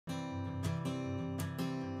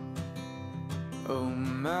Oh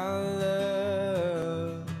my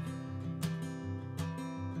love,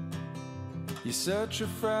 you're such a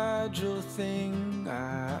fragile thing,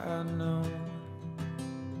 I know.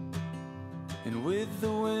 And with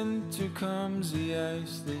the winter comes the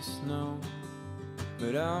ice, the snow,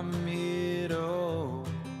 but I'm here to hold.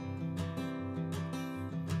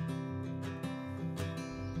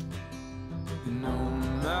 And oh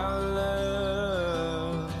my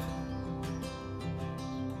love,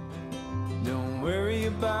 don't worry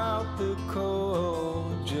about the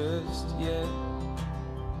cold just yet.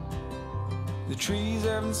 The trees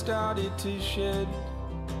haven't started to shed.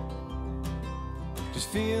 Just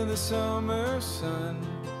feel the summer sun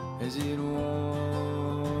as it warms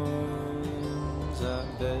our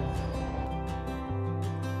bed.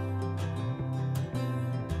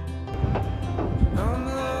 I'm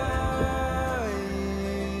lying,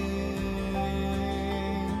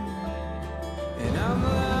 and I'm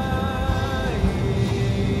lying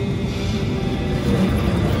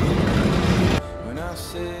when I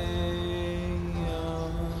say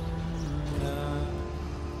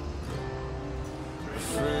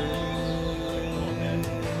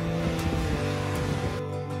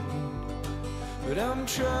but I'm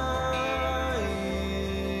trying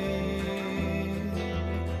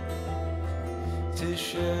to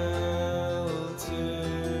shelter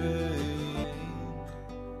you.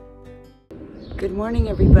 Good morning,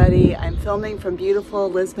 everybody. I'm filming from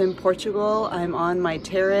beautiful Lisbon, Portugal. I'm on my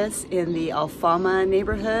terrace in the Alfama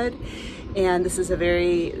neighborhood, and this is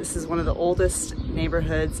one of the oldest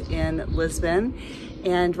neighborhoods in Lisbon.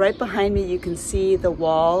 And right behind me you can see the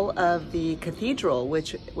wall of the cathedral,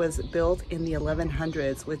 which was built in the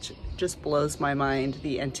 1100s, which just blows my mind,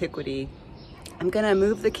 the antiquity. I'm gonna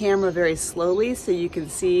move the camera very slowly so you can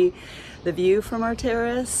see the view from our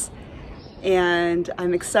terrace. And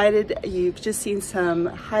I'm excited. You've just seen some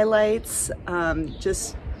highlights,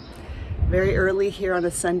 just very early here on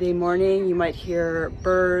a Sunday morning. You might hear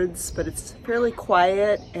birds, but it's fairly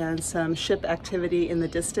quiet, and some ship activity in the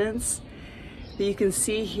distance. But you can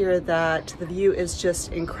see here that the view is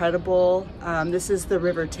just incredible. This is the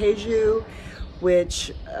River Tejo,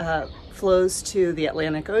 which flows to the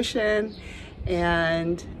Atlantic Ocean,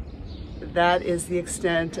 and that is the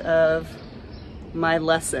extent of my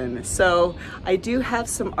lesson. So I do have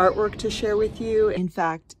some artwork to share with you. In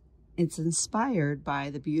fact, it's inspired by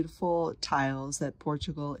the beautiful tiles that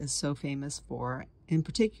Portugal is so famous for. In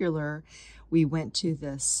particular, we went to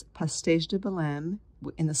this Patéis de Belém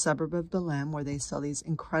in the suburb of Belém, where they sell these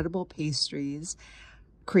incredible pastries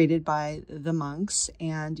created by the monks,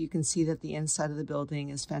 and you can see that the inside of the building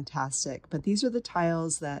is fantastic. But these are the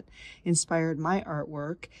tiles that inspired my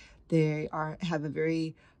artwork. They have a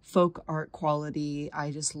very folk art quality. I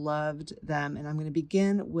just loved them, and I'm going to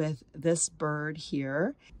begin with this bird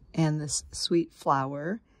here and this sweet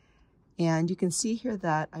flower. And you can see here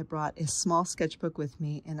that I brought a small sketchbook with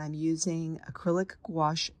me, and I'm using acrylic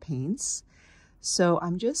gouache paints. So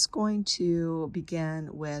I'm just going to begin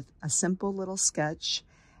with a simple little sketch,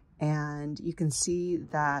 and you can see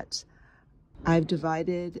that I've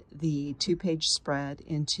divided the 2-page spread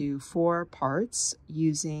into 4 parts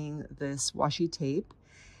using this washi tape.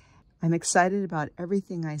 I'm excited about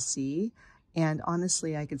everything I see, and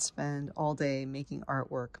honestly, I could spend all day making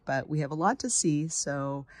artwork, but we have a lot to see,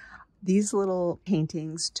 so these little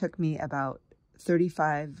paintings took me about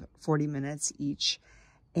 35-40 minutes each.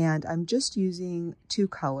 And I'm just using 2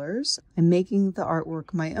 colors. I'm making the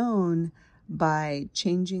artwork my own by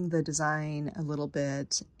changing the design a little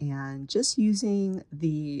bit and just using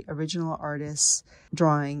the original artist's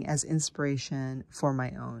drawing as inspiration for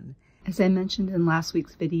my own. As I mentioned in last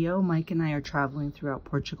week's video, Mike and I are traveling throughout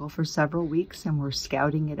Portugal for several weeks, and we're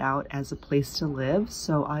scouting it out as a place to live.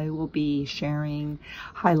 So I will be sharing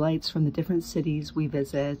highlights from the different cities we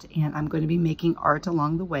visit, and I'm going to be making art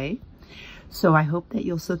along the way. So I hope that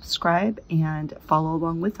you'll subscribe and follow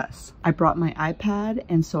along with us. I brought my iPad,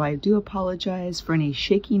 and so I do apologize for any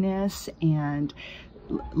shakiness and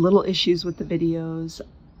little issues with the videos.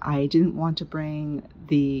 I didn't want to bring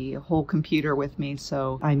the whole computer with me,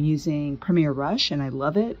 so I'm using Premiere Rush, and I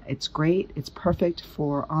love it. It's great. It's perfect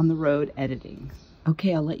for on-the-road editing.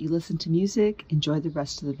 Okay, I'll let you listen to music. Enjoy the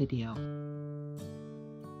rest of the video.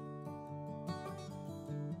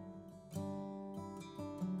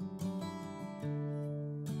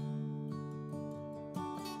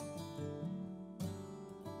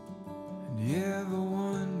 Do you ever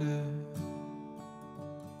wonder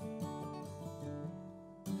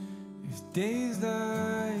if days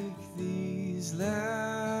like these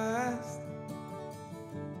last?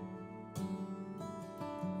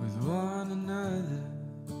 With one another,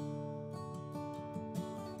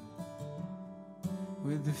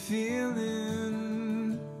 with the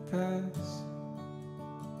feeling pass?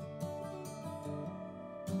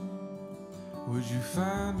 Would you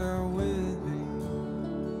find out with me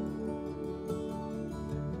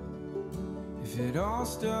if it all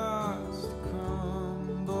starts to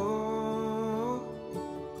crumble?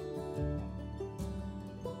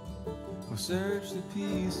 We'll search the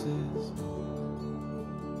pieces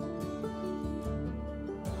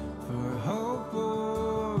for a hope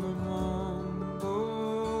or a mumble.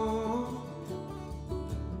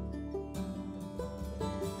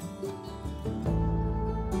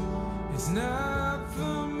 It's not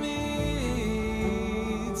for me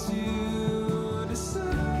to decide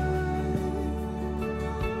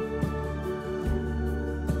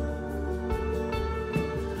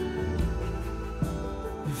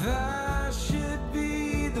if I should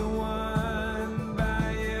be the one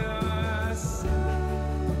by your side.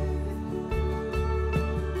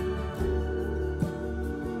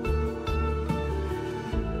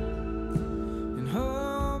 And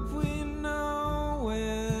hope we know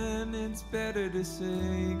when it's better to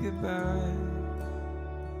say goodbye.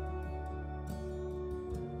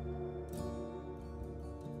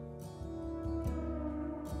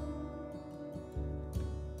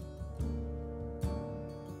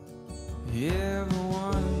 You ever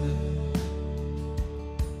wonder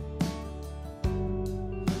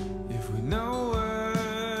if we know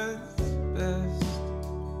what's best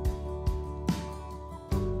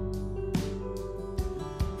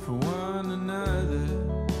for one another?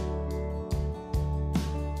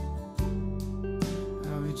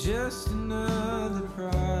 Are we just another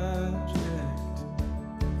project?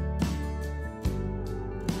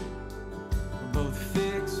 We're both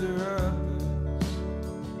fixer-uppers.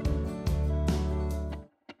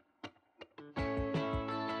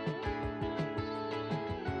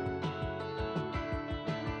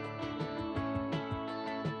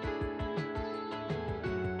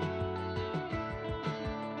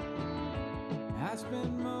 I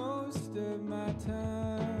spend most of my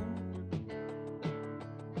time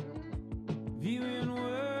viewing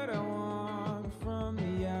what I want from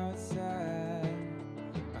the outside.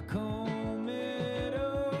 I comb it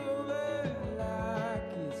over like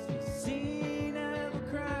it's the scene of a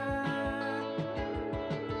crime.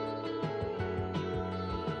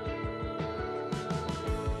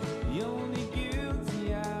 The only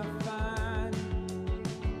guilty I find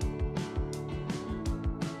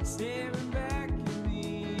staring back at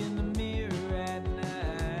me in the mirror at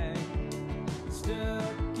night,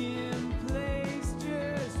 stuck in place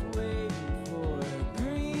just waiting for a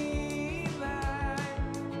green light.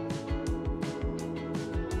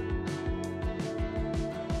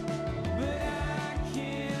 But I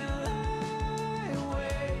can't lie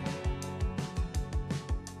awake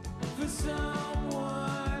for some